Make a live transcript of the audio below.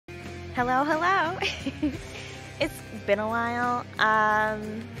Hello, hello. It's been a while.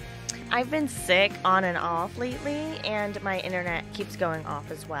 I've been sick on and off lately, and my internet keeps going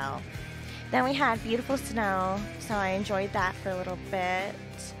off as well. Then we had beautiful snow, so I enjoyed that for a little bit.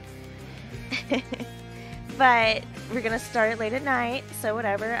 But we're gonna start it late at night, so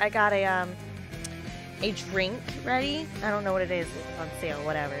whatever. I got a drink ready. I don't know what it is. It's on sale,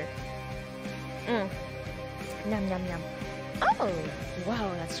 whatever. Yum, yum, yum. Oh,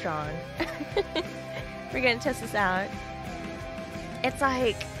 whoa, that's strong. We're gonna test this out. It's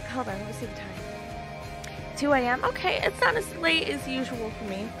like, hold on, let me see the time. 2 a.m. Okay, it's not as late as usual for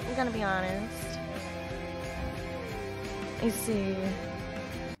me. I'm gonna be honest. Let me see.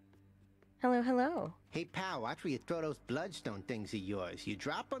 Hello, hello. Hey, pal, watch where you throw those bloodstone things of yours. You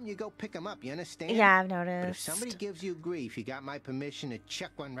drop them, you go pick them up, you understand? Yeah, I've noticed. But if somebody gives you grief, you got my permission to chuck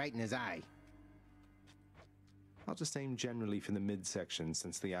one right in his eye. I'll just aim generally for the midsection,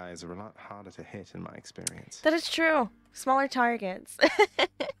 since the eyes are a lot harder to hit in my experience. That is true. Smaller targets.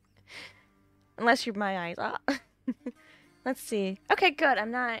 Unless you're my eyes. Oh. Let's see. Okay, good. I'm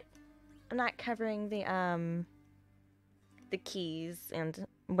not covering the keys and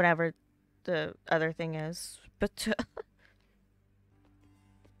whatever the other thing is. But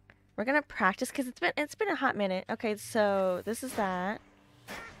we're gonna practice because it's been a hot minute. Okay, so this is that.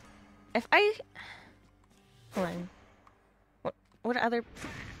 If I hold on. What other?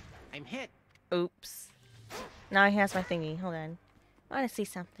 I'm hit. Oops. Now he has my thingy. Hold on. I want to see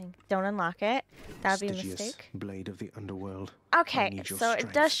something. Don't unlock it. That would be a mistake. Blade of the underworld. Okay, so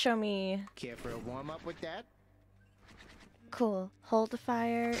it does show me. Care for a warm-up with that? Cool. Hold the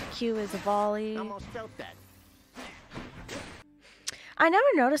fire. Q is a volley. Almost felt that. I never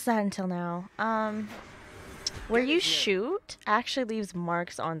noticed that until now. Where you shoot actually leaves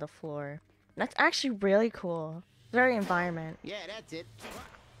marks on the floor. That's actually really cool. Very environment. Yeah, that's it.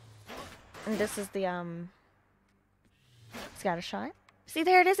 And this is the scatter shot. See,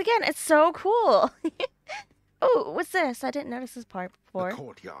 there it is again. It's so cool. Oh, what's this? I didn't notice this part before. The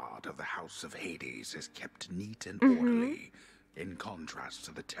courtyard of the House of Hades is kept neat and orderly, in contrast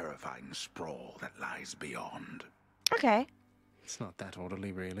to the terrifying sprawl that lies beyond. Okay. It's not that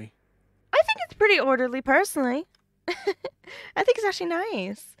orderly, really. I think it's pretty orderly, personally. I think it's actually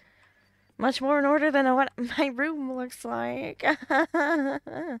nice. Much more in order than what my room looks like.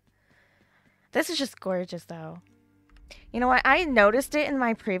 This is just gorgeous, though. You know what? I noticed it in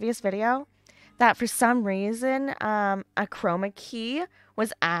my previous video that for some reason, a chroma key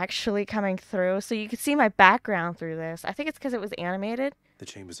was actually coming through. So you could see my background through this. I think it's because it was animated. The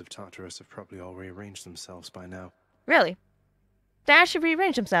chambers of Tartarus have probably all rearranged themselves by now. Really? They actually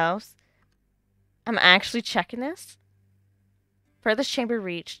rearranged themselves. I'm actually checking this. Furthest chamber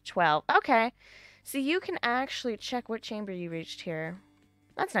reached, 12. Okay. So you can actually check what chamber you reached here.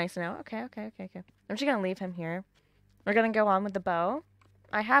 That's nice to know. Okay. I'm just going to leave him here. We're going to go on with the bow.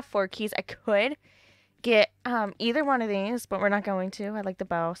 I have 4 keys. I could get either one of these, but we're not going to. I like the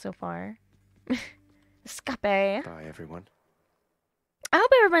bow so far. Escape. Bye, everyone. I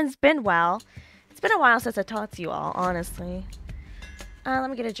hope everyone's been well. It's been a while since I talked to you all, honestly. Let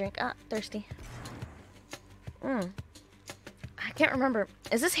me get a drink. Thirsty. I can't remember.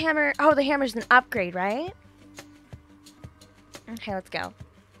 Is this hammer? Oh, the hammer's an upgrade, right? Okay, let's go.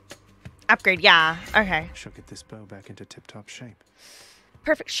 Upgrade, yeah. Okay. Shall get this bow back into tip-top shape.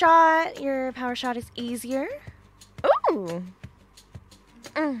 Perfect shot. Your power shot is easier. Ooh.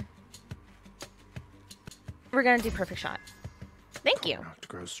 We're gonna do perfect shot. Thank you. Coronat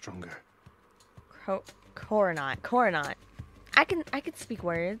grows stronger. Coronat. I can speak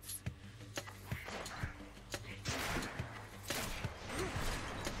words.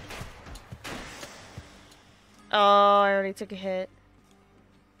 Oh, I already took a hit.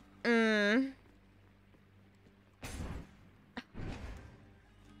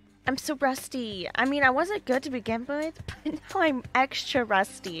 I'm so rusty. I mean, I wasn't good to begin with, but now I'm extra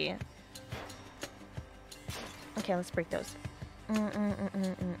rusty. Okay, let's break those. New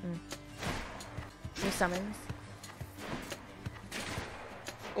summons.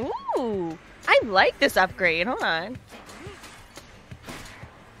 Ooh, I like this upgrade. Hold on.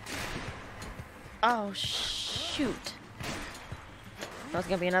 Oh, shoot. That was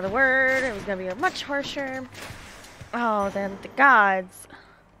gonna be another word. It was gonna be a much harsher. Oh, then the gods.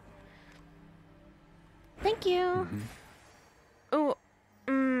 Thank you. Ooh.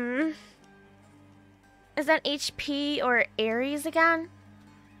 Is that HP or Aeryce again?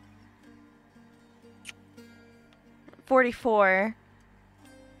 44.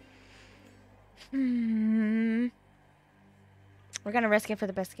 We're gonna risk it for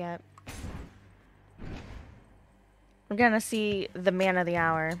the biscuit. We're gonna see the man of the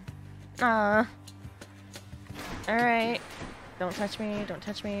hour. Alright. Don't touch me, don't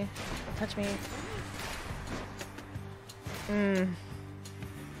touch me, don't touch me.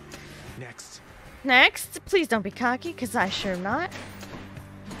 Next. Next, please don't be cocky, because I sure am not.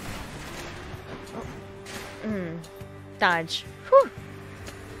 Dodge. Whew.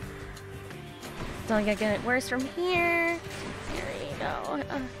 It's only gonna get worse from here. There you go.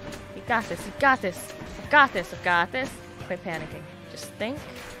 You got this, you got this. I've got this, I've got this. Quit panicking. Just think.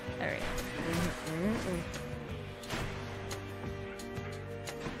 Alright.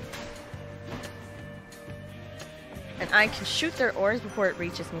 And I can shoot their oars before it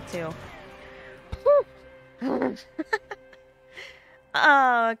reaches me, too.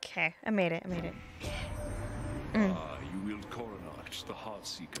 Okay, I made it, I made it. You wield Coronach, the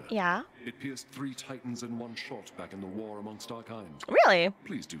Heartseeker. Yeah? It pierced 3 titans in one shot back in the war amongst our kind. Really?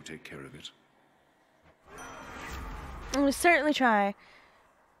 Please do take care of it. We'll certainly try.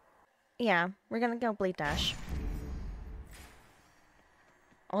 Yeah, we're gonna go Blade Dash.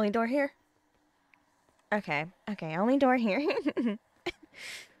 Only door here? Okay, okay, only door here.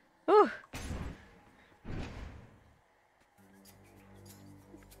 Ooh.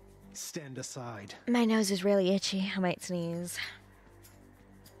 Stand aside. My nose is really itchy. I might sneeze.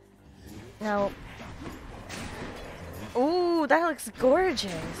 No. Ooh, that looks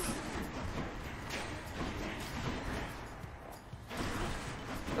gorgeous.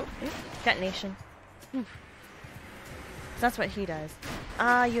 Oh, detonation. That's what he does.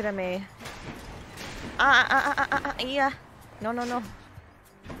 Ah, Yurame. Yeah. No, no, no.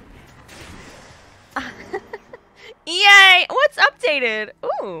 Yay! What's updated?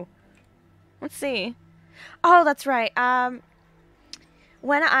 Ooh. Let's see. Oh, that's right.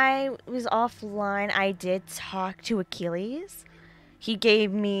 When I was offline, I did talk to Achilles. He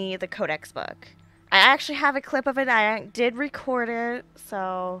gave me the Codex book. I actually have a clip of it. I did record it,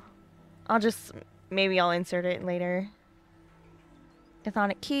 so maybe I'll insert it later.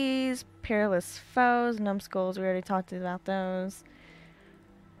 Chthonic keys, peerless foes, numbskulls. We already talked about those.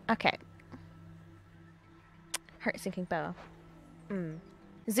 Okay. Heart-sinking bow.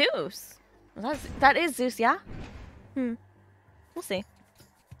 Zeus. That is Zeus, yeah? We'll see.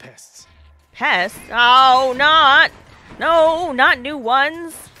 Pests. Pests? Oh, no, not new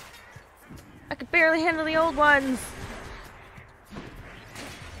ones. I could barely handle the old ones.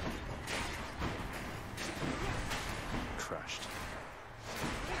 Crushed.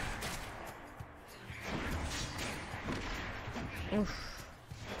 Oof.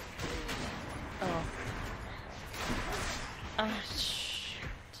 Oh. Oh, shoot.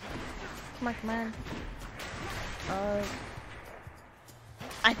 Come on, come on.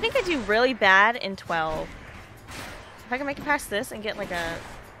 I think I do really bad in 12. If I can make it past this and get like a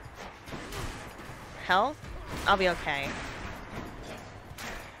health, I'll be okay.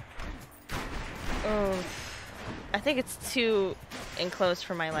 Oh, I think it's too enclosed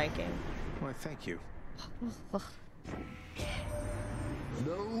for my liking. Why, thank you.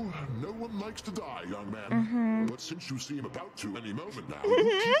 No one likes to die, young man. But since you seem about to any moment now, you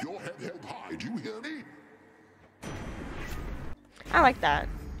keep your head held high. Do you hear me? I like that.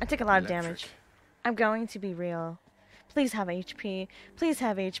 I take a lot of Electric. damage. I'm going to be real. Please have HP. Please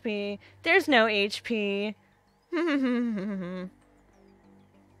have HP. There's no HP.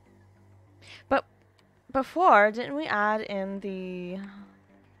 But before, didn't we add in the...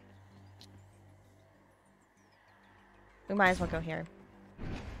 We might as well go here.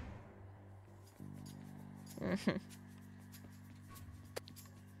 I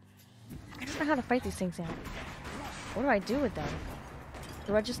don't know how to fight these things yet. What do I do with them?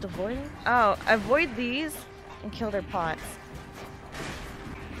 Do I just avoid them? Oh, avoid these and kill their pots.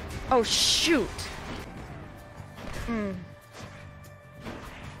 Oh, shoot!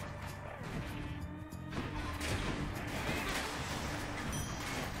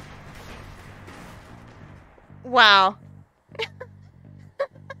 Wow. Oh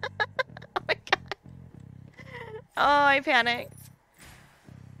my god. Oh, I panicked.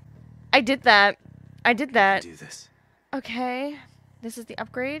 I did that. I did that. Do this. Okay. This is the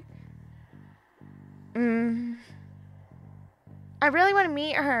upgrade. I really want to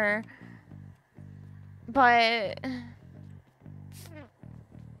meet her. But...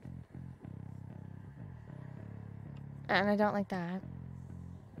 And I don't like that.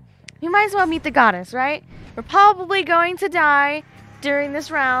 You might as well meet the goddess, right? We're probably going to die during this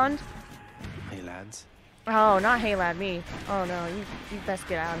round. Hey, lads. Oh, not hey lad, me. Oh no, you best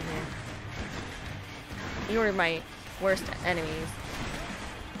get out of here. You were my worst enemies.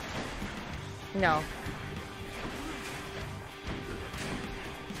 No.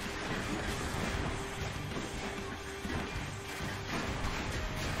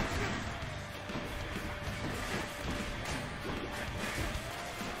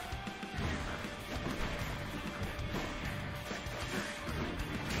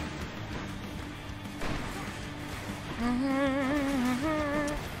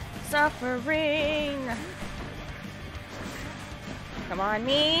 suffering. Come on,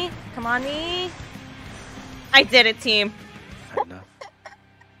 me. Come on, me. I did it, team. Enough.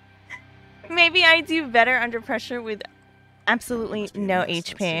 Maybe I do better under pressure with absolutely Must be a no mess. Let's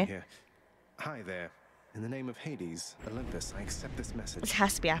see HP. here. Hi there. In the name of Hades, Olympus, I accept this It message.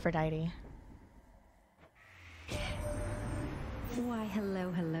 has to be Aphrodite. Why,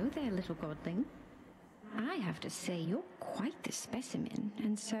 hello, hello there, little godling. I have to say you're quite the specimen,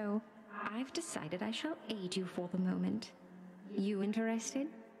 and so I've decided I shall aid you for the moment. You interested?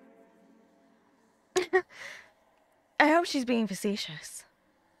 I hope she's being facetious.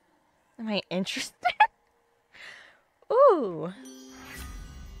 Am I interested? Ooh.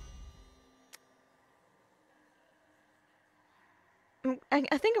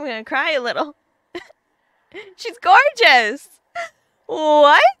 I think I'm gonna cry a little. She's gorgeous!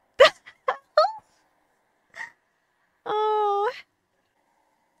 What the hell? Oh.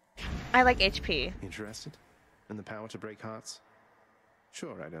 I like HP. Interested? In the power to break hearts?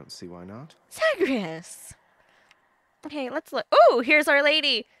 Sure, I don't see why not. Zagreus! Okay, let's look. Ooh, here's Our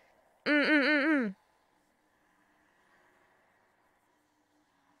Lady! I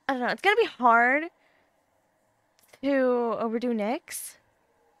don't know, it's gonna be hard to overdo Nyx,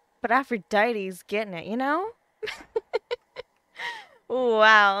 but Aphrodite's getting it, you know?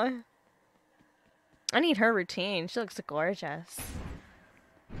 Wow. I need her routine. She looks gorgeous.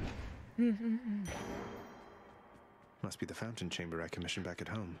 Must be the fountain chamber I commissioned back at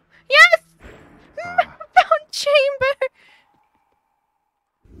home. Yes! Ah. Fountain chamber!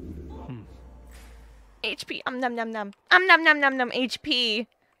 HP. Num num num. Num num num num HP.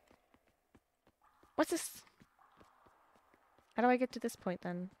 What's this? How do I get to this point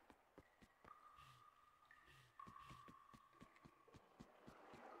then?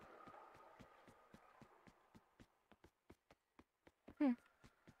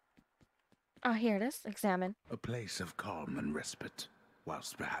 Oh, here it is. Examine. A place of calm and respite,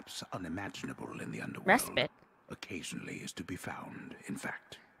 whilst perhaps unimaginable in the underworld. Respite? Occasionally is to be found, in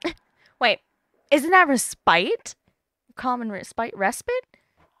fact. Wait. Isn't that respite? Calm and respite? Respite?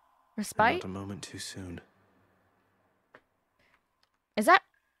 Respite? Not a moment too soon. Is that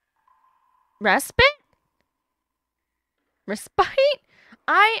respite? Respite?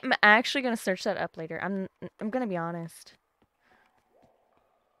 I'm actually gonna search that up later. I'm gonna be honest.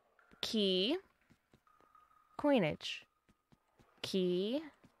 Key. Coinage. Key.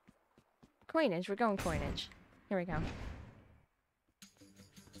 Coinage. We're going coinage. Here we go.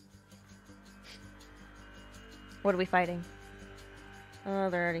 What are we fighting?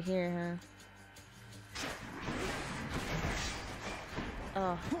 Oh, they're already here, huh?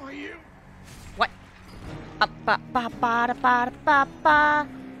 Oh. Who are you? What? Ba ba ba da ba da ba ba.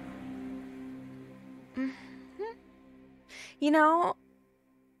 You know,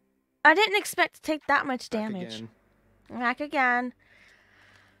 I didn't expect to take that much damage. Back again.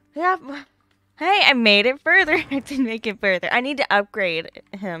 Yeah. Hey, I made it further. I did make it further. I need to upgrade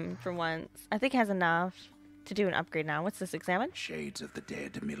him for once. I think he has enough to do an upgrade now. What's this? Examine? Shades of the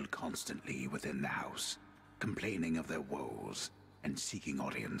dead mill constantly within the house, complaining of their woes and seeking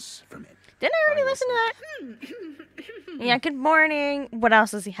audience from it. Didn't I already listen to that? Yeah, good morning. What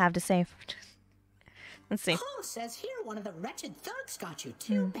else does he have to say? Let's see. Paul says here one of the wretched thugs got you.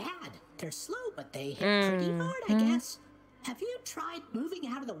 Too bad. They're slow, but they hit pretty hard, I guess. Have you tried moving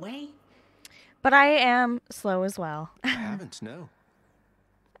out of the way? But I am slow as well. I haven't, no.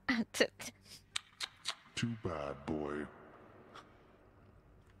 Too bad, boy.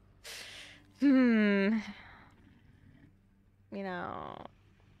 You know,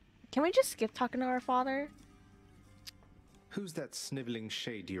 can we just skip talking to our father? Who's that sniveling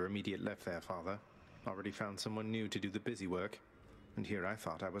shade to your immediate left there, father? Already found someone new to do the busy work. And here I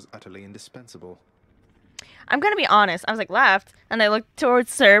thought I was utterly indispensable. I'm gonna be honest. I was like left, and I looked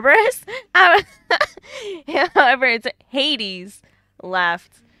towards Cerberus. However, it's Hades.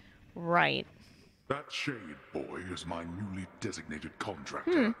 Left, right. That shade boy is my newly designated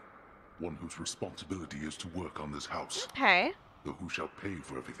contractor. One whose responsibility is to work on this house. Okay. Though who shall pay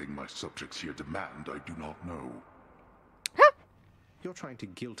for everything my subjects here demand, I do not know. You're trying to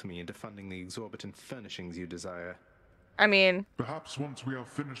guilt me into funding the exorbitant furnishings you desire. I mean, Perhaps once we are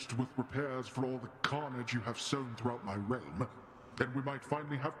finished with repairs for all the carnage you have sown throughout my realm, then we might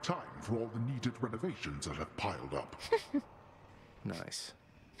finally have time for all the needed renovations that have piled up. Nice.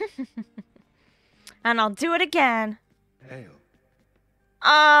 and I'll do it again. Hail.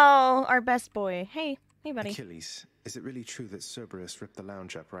 Oh, our best boy. Hey, buddy. Achilles, is it really true that Cerberus ripped the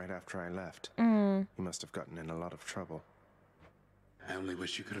lounge up right after I left? You must have gotten in a lot of trouble. I only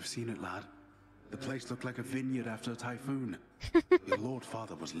wish you could have seen it, lad. The place looked like a vineyard after a typhoon. Your Lord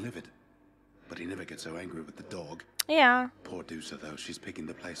Father was livid, but he never gets so angry with the dog. Yeah. Poor Dusa, though, she's picking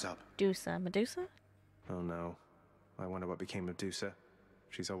the place up. Medusa? Oh no. I wonder what became of Dusa.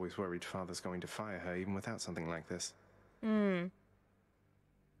 She's always worried Father's going to fire her even without something like this. I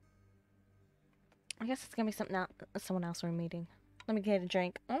guess it's gonna be someone else we're meeting. Let me get a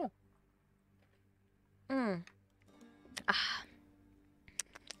drink. Oh. Ah.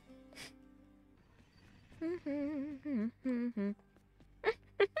 The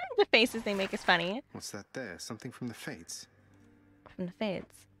faces they make is funny. What's that there? Something from the Fates? From the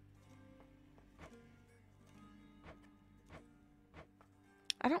Fates.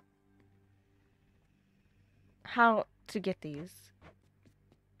 I don't... How to get these?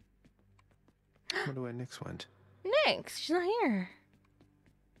 I wonder where Nyx went. Nyx! She's not here.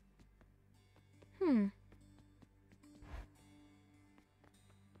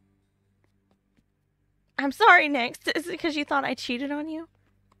 I'm sorry, Nyx. Is it because you thought I cheated on you?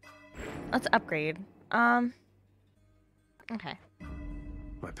 Let's upgrade. Okay.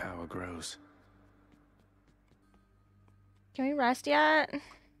 My power grows. Can we rest yet?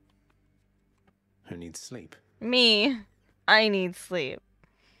 Who needs sleep? Me. I need sleep.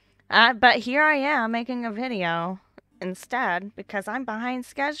 But here I am making a video instead because I'm behind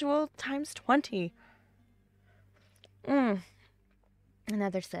schedule times 20.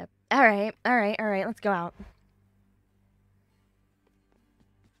 Another sip. Alright, let's go out.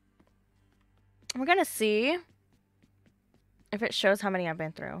 We're gonna see if it shows how many I've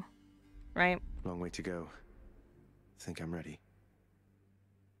been through. Right? Long way to go. Think I'm ready.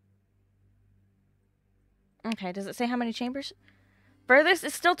 Okay, does it say how many chambers? Furthest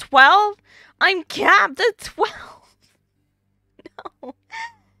is still 12? I'm capped at 12! No.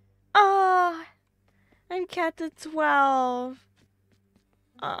 Oh, I'm capped at 12.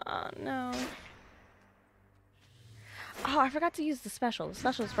 No. Oh, I forgot to use the special. The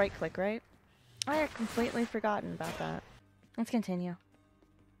special is right click, right? I had completely forgotten about that. Let's continue.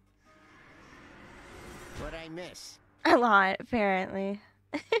 What'd I miss? A lot, apparently.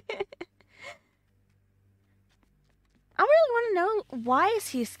 I really want to know, why is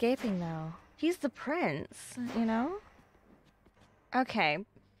he escaping, though? He's the prince, you know? Okay.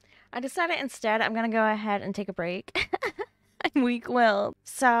 I decided instead I'm going to go ahead and take a break. I'm weak-willed.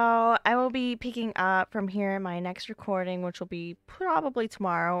 So I will be picking up from here in my next recording, which will be probably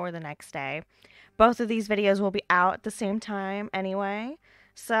tomorrow or the next day. Both of these videos will be out at the same time anyway.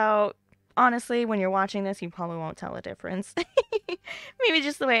 So honestly, when you're watching this, you probably won't tell a difference. Maybe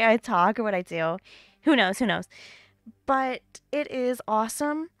just the way I talk or what I do. Who knows? Who knows? But it is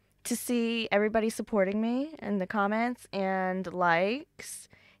awesome to see everybody supporting me in the comments and likes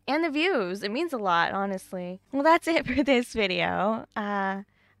and the views. It means a lot, honestly. Well, that's it for this video. I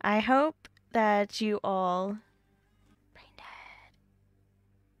hope that you all... Brain dead.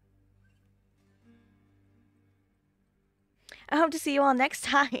 I hope to see you all next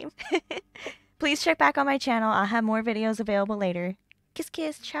time. Please check back on my channel. I'll have more videos available later. Kiss,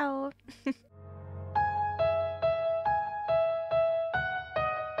 kiss. Ciao.